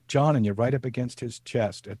you're like John and you're right up against his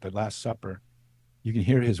chest at the Last Supper, You can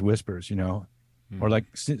hear his whispers, Or Mm. like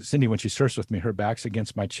Cindy, when she surfs with me, her back's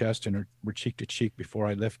against my chest and we're cheek to cheek before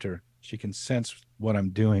I lift her. She can sense what I'm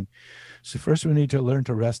doing. So first we need to learn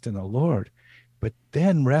to rest in the Lord, but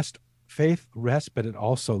then faith rests, but it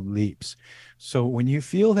also leaps. So when you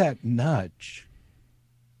feel that nudge,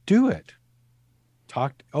 do it.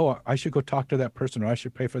 I should go talk to that person, or I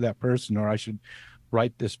should pray for that person, or I should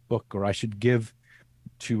write this book, or I should give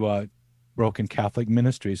to broken Catholic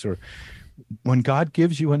ministries. Or when God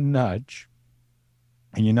gives you a nudge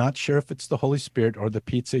and you're not sure if it's the Holy Spirit or the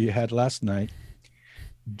pizza you had last night,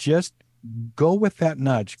 just go with that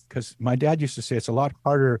nudge. Because my dad used to say it's a lot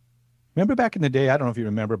harder. Remember back in the day, I don't know if you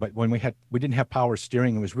remember, but when we didn't have power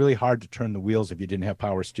steering, it was really hard to turn the wheels if you didn't have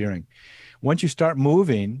power steering. Once you start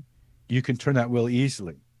moving, you can turn that wheel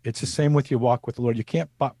easily. It's the same with your walk with the Lord. You can't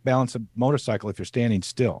balance a motorcycle if you're standing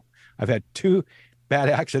still. I've had two bad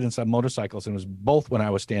accidents on motorcycles, and it was both when I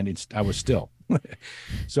was still.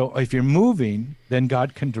 So if you're moving, then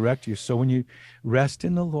God can direct you. So when you rest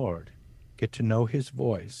in the Lord, get to know his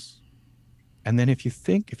voice. And then if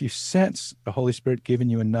you sense the Holy Spirit giving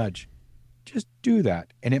you a nudge, just do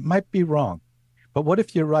that. And it might be wrong. But what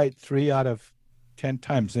if you're right 3 out of 10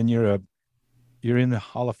 times? Then you're in the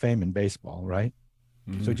Hall of Fame in baseball, right?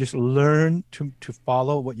 Mm-hmm. So just learn to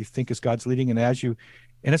follow what you think is God's leading. And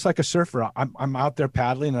and it's like a surfer. I'm out there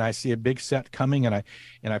paddling and I see a big set coming and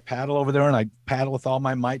I paddle over there and I paddle with all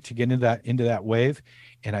my might to get into that wave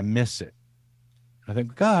and I miss it. I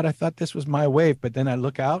think, God, I thought this was my wave, but then I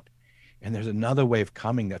look out and there's another wave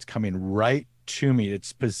coming that's coming right to me.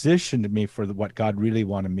 It's positioned me for what God really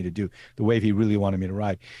wanted me to do, the wave he really wanted me to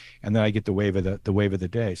ride. And then I get the wave of the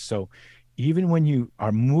day. So even when you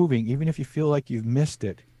are moving, even if you feel like you've missed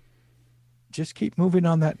it, just keep moving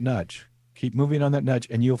on that nudge. Keep moving on that nudge,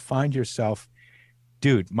 and you'll find yourself,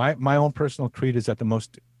 dude. My own personal creed is that the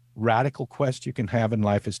most radical quest you can have in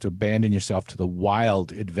life is to abandon yourself to the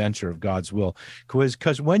wild adventure of God's will.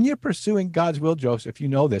 Because when you're pursuing God's will, Joseph, you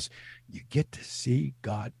know this, you get to see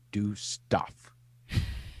God do stuff.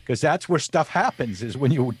 Because that's where stuff happens, is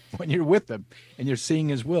when you're with him and you're seeing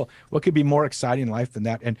his will. What could be more exciting in life than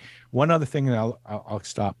that? And one other thing, and I'll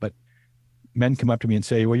stop, but men come up to me and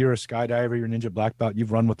say, well, you're a skydiver, you're a ninja black belt,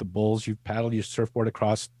 you've run with the bulls, you've paddled your surfboard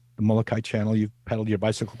across the Molokai Channel, you've pedaled your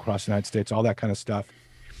bicycle across the United States, all that kind of stuff.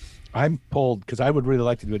 I'm pulled because I would really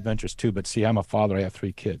like to do adventures too, but see, I'm a father, I have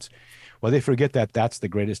 3 kids. Well, they forget that that's the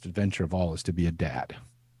greatest adventure of all, is to be a dad.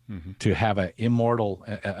 Mm-hmm. To have an immortal,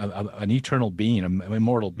 an eternal being, an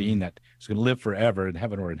immortal being that is going to live forever in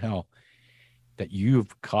heaven or in hell, that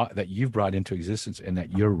you've brought into existence and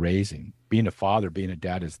that you're raising. Being a father, being a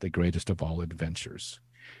dad is the greatest of all adventures.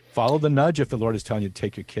 Follow the nudge if the Lord is telling you to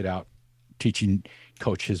take your kid out,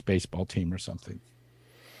 coach his baseball team or something.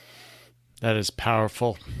 That is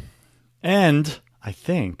powerful. And I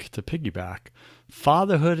think, to piggyback,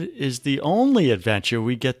 fatherhood is the only adventure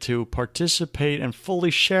we get to participate and fully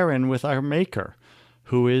share in with our Maker,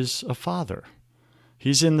 who is a father.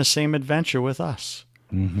 He's in the same adventure with us.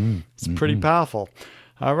 Mm-hmm. It's pretty powerful.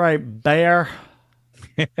 All right, Bear.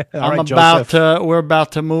 Joseph. We're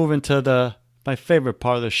about to move into my favorite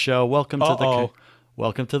part of the show. Welcome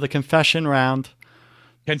to the confession round.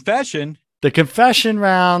 Confession? The confession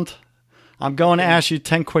round. I'm going to ask you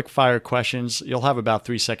 10 quick fire questions. You'll have about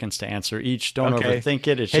 3 seconds to answer each. Don't overthink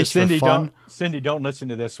it. It's just Cindy, for fun. Cindy, don't listen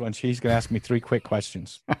to this one. She's going to ask me 3 quick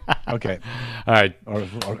questions. Okay. All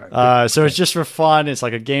right. So it's just for fun. It's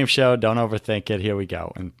like a game show. Don't overthink it. Here we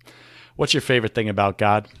go. And what's your favorite thing about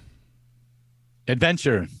God?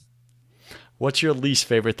 Adventure. What's your least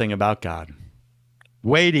favorite thing about God?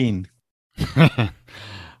 Waiting.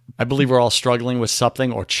 I believe we're all struggling with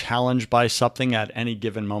something or challenged by something at any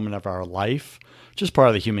given moment of our life. Just part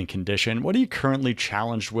of the human condition. What are you currently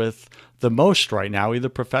challenged with the most right now, either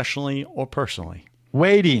professionally or personally?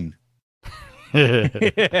 Waiting. Hey,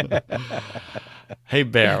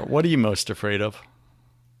 Bear, what are you most afraid of?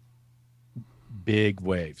 Big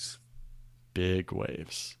waves. Big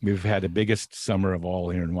waves. We've had the biggest summer of all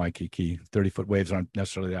here in Waikiki. 30-foot waves aren't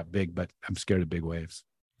necessarily that big, but I'm scared of big waves.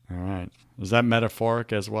 All right. Is that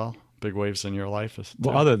metaphoric as well? Big waves in your life?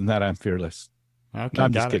 Well, other than that, I'm fearless. Okay, no,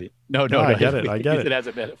 I'm just kidding. No, I get it. Use it as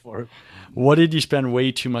a metaphor. What did you spend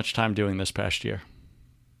way too much time doing this past year?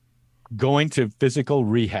 Going to physical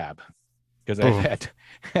rehab, because I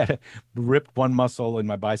had ripped one muscle in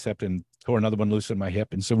my bicep and tore another one loose in my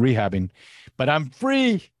hip, and so rehabbing. But I'm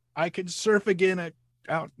free. I can surf again,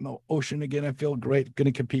 out in the ocean again. I feel great. Going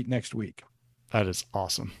to compete next week. That is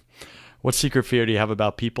awesome. What secret fear do you have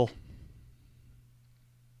about people?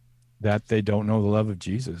 That they don't know the love of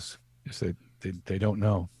Jesus. They don't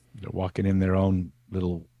know. They're walking in their own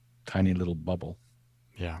tiny little bubble.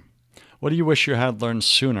 Yeah. What do you wish you had learned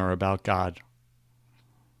sooner about God?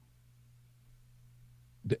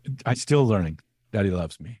 I'm still learning that he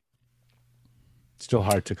loves me. It's still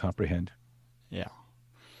hard to comprehend. Yeah.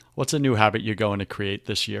 What's a new habit you're going to create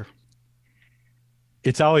this year?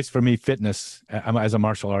 It's always for me fitness. I'm as a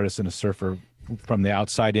martial artist and a surfer from the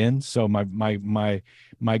outside in. So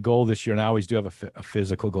my goal this year, and I always do have a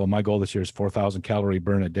physical goal. My goal this year is 4,000 calorie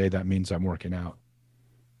burn a day. That means I'm working out.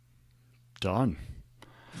 Done.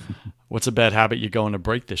 What's a bad habit you're going to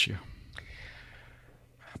break this year?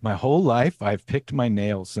 My whole life, I've picked my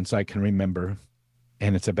nails since I can remember,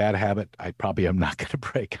 and it's a bad habit. I probably am not going to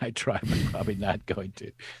break. I try, but I'm probably not going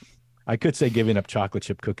to. I could say giving up chocolate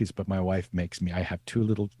chip cookies, but my wife makes me. I have two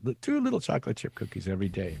little chocolate chip cookies every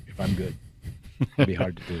day if I'm good. It'd be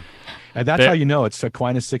hard to do. And that's how you know it's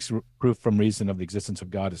Aquinas 6 proof from reason of the existence of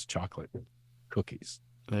God is chocolate cookies.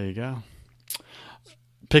 There you go.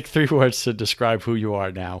 Pick 3 words to describe who you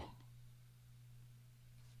are now.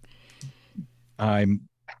 I'm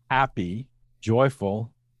happy,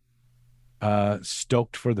 joyful,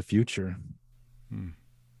 stoked for the future.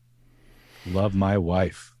 Love my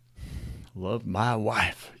wife. Love my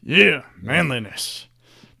wife. Yeah, manliness.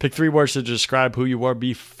 Pick 3 words to describe who you were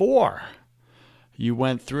before you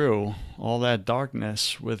went through all that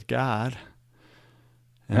darkness with God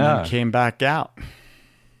and then came back out.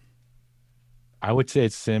 I would say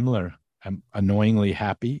it's similar. I'm annoyingly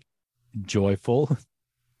happy, joyful,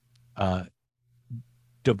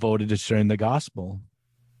 devoted to sharing the gospel.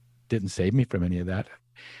 Didn't save me from any of that.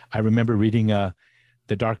 I remember reading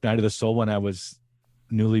The Dark Night of the Soul when I was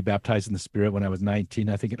newly baptized in the Spirit when I was 19.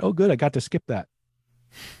 I thinking, oh, good, I got to skip that.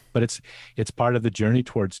 But it's part of the journey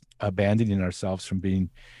towards abandoning ourselves from being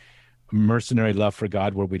mercenary love for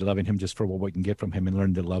God, where we loving him just for what we can get from him and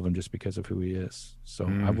learn to love him just because of who he is. So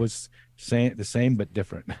I was saying the same but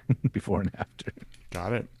different before and after.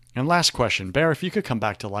 Got it. And last question, Bear, if you could come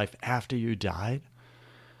back to life after you died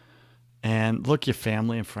and look your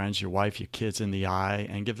family and friends, your wife, your kids in the eye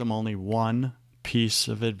and give them only one piece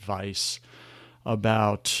of advice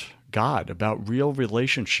about God, about real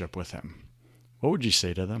relationship with him, what would you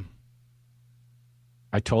say to them?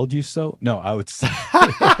 I told you so? No, I would say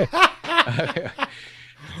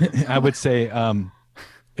I would say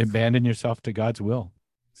abandon yourself to God's will.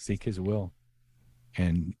 Seek his will.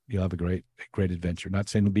 And you'll have a great adventure. Not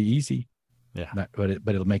saying it'll be easy. Yeah. But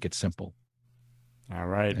it'll make it simple. All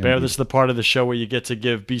right, Bear, this is the part of the show where you get to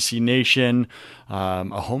give BC Nation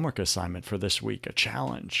a homework assignment for this week, a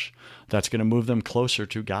challenge that's going to move them closer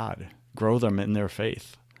to God, grow them in their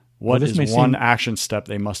faith. What is one action step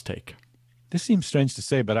they must take? This seems strange to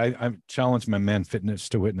say, but I challenge my men, fitness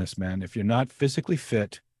to witness, man. If you're not physically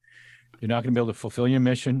fit, you're not going to be able to fulfill your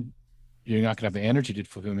mission. You're not going to have the energy to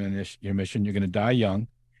fulfill your mission. You're going to die young,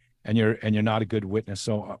 and you're not a good witness.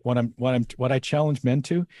 So what I challenge men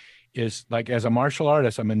to is, like, as a martial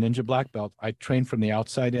artist, I'm a ninja black belt. I train from the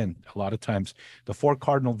outside in. A lot of times, the 4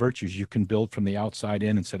 cardinal virtues you can build from the outside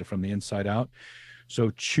in instead of from the inside out.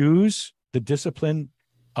 So choose the discipline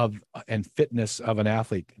of and fitness of an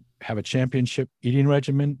athlete. Have a championship eating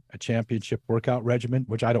regimen, a championship workout regimen,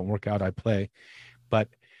 which I don't work out, I play, but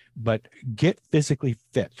get physically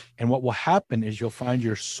fit. And what will happen is you'll find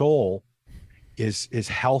your soul is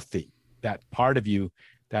healthy. That part of you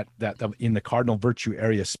that in the cardinal virtue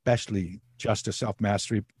area, especially justice,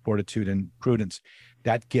 self-mastery, fortitude, and prudence,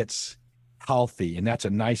 that gets healthy. And that's a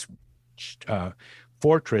nice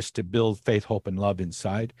fortress to build faith, hope, and love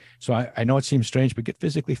inside. So I know it seems strange, but get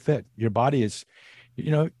physically fit. Your body is,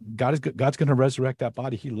 God's going to resurrect that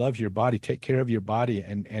body. He loves your body. Take care of your body,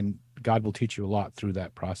 and God will teach you a lot through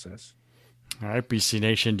that process. All right, BC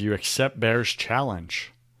Nation, do you accept Bear's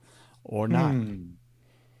challenge or not?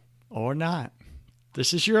 Or not?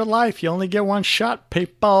 This is your life. You only get one shot,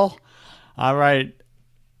 people. All right,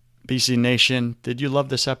 BC Nation, did you love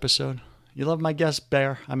this episode? You love my guest,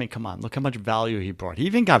 Bear? I mean, come on. Look how much value he brought. He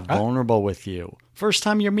even got vulnerable with you. First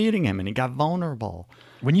time you're meeting him, and he got vulnerable.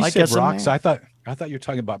 When you said rocks, I thought you were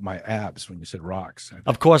talking about my abs when you said rocks.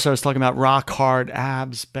 Of course, I was talking about rock hard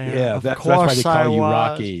abs, Bear. Yeah, that's why they call you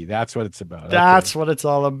Rocky. That's what it's about. That's what it's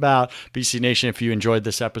all about. BC Nation, if you enjoyed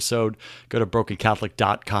this episode, go to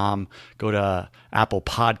brokencatholic.com, go to Apple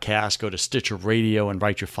Podcasts, go to Stitcher Radio, and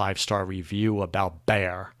write your 5-star review about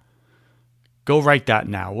Bear. Go write that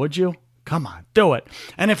now, would you? Come on, do it.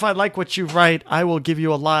 And if I like what you write, I will give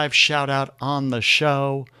you a live shout out on the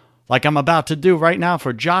show, like I'm about to do right now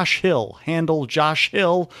for Josh Hill, handle Josh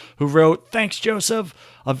Hill, who wrote, "Thanks, Joseph,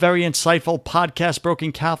 a very insightful podcast,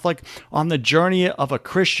 Broken Catholic, on the journey of a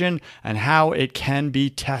Christian and how it can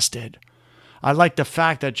be tested. I like the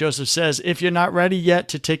fact that Joseph says, if you're not ready yet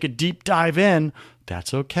to take a deep dive in,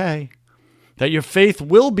 that's okay. That your faith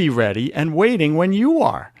will be ready and waiting when you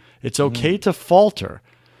are. It's okay to falter.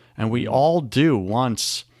 And we all do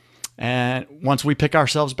once we pick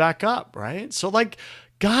ourselves back up, right? So like,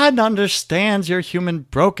 God understands your human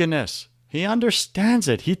brokenness. He understands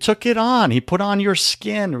it. He took it on. He put on your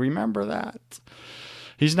skin. Remember that.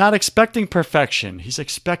 He's not expecting perfection. He's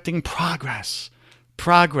expecting progress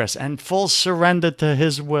and full surrender to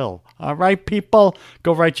his will. All right, people,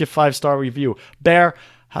 go write your 5-star review. Bear,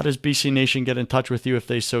 how does BC Nation get in touch with you if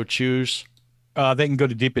they so choose? They can go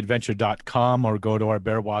to deepadventure.com or go to our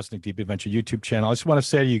Bear Wozniak Deep Adventure YouTube channel. I just want to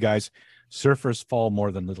say to you guys, surfers fall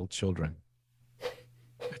more than little children.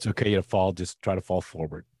 It's okay to fall. Just try to fall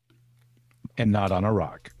forward and not on a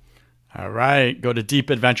rock. All right. Go to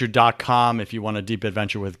deepadventure.com if you want a deep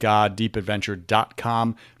adventure with God,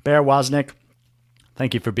 deepadventure.com. Bear Wozniak,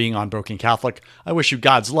 thank you for being on Broken Catholic. I wish you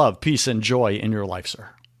God's love, peace, and joy in your life, sir.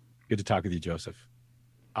 Good to talk with you, Joseph.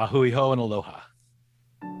 Ahui ho and aloha.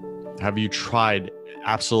 Have you tried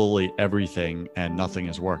absolutely everything and nothing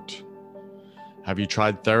has worked? Have you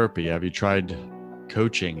tried therapy? Have you tried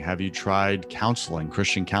coaching? Have you tried counseling,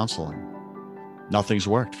 Christian counseling? Nothing's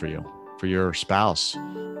worked for you, for your spouse.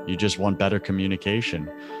 You just want better communication.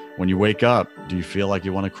 When you wake up, do you feel like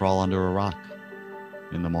you want to crawl under a rock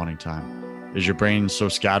in the morning time? Is your brain so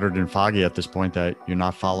scattered and foggy at this point that you're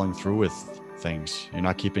not following through with things? You're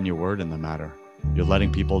not keeping your word in the matter. You're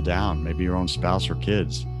letting people down, maybe your own spouse or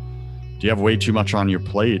kids. Do you have way too much on your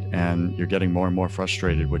plate and you're getting more and more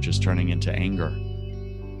frustrated, which is turning into anger?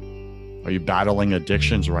 Are you battling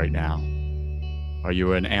addictions right now? Are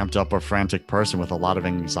you an amped up or frantic person with a lot of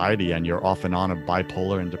anxiety and you're off and on of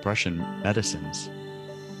bipolar and depression medicines?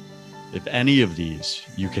 If any of these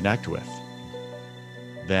you connect with,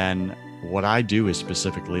 then what I do is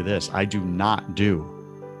specifically this. I do not do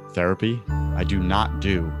therapy. I do not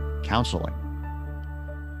do counseling.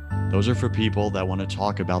 Those are for people that want to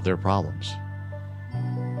talk about their problems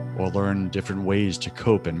or learn different ways to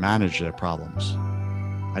cope and manage their problems.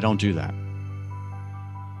 I don't do that.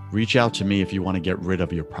 Reach out to me if you want to get rid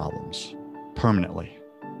of your problems permanently.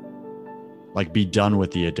 Like, be done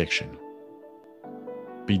with the addiction.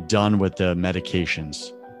 Be done with the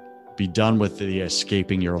medications. Be done with the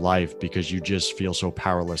escaping your life because you just feel so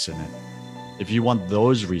powerless in it. If you want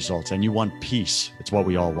those results and you want peace, it's what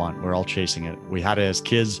we all want. We're all chasing it. We had it as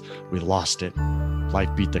kids. We lost it.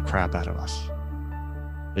 Life beat the crap out of us.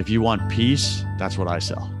 If you want peace, that's what I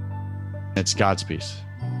sell. It's God's peace.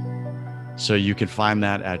 So you can find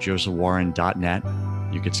that at josephwarren.net.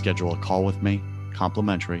 You can schedule a call with me,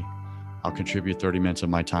 complimentary. I'll contribute 30 minutes of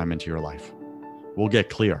my time into your life. We'll get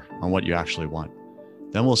clear on what you actually want.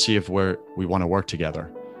 Then we'll see if we want to work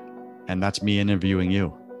together. And that's me interviewing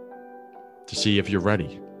you to see if you're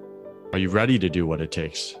ready. Are you ready to do what it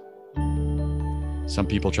takes? Some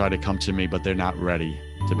people try to come to me, but they're not ready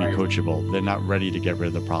to be coachable. They're not ready to get rid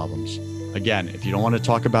of the problems. Again, if you don't want to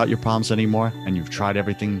talk about your problems anymore and you've tried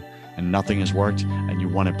everything and nothing has worked and you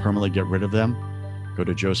want to permanently get rid of them, go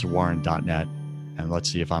to josephwarren.net and let's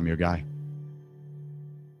see if I'm your guy.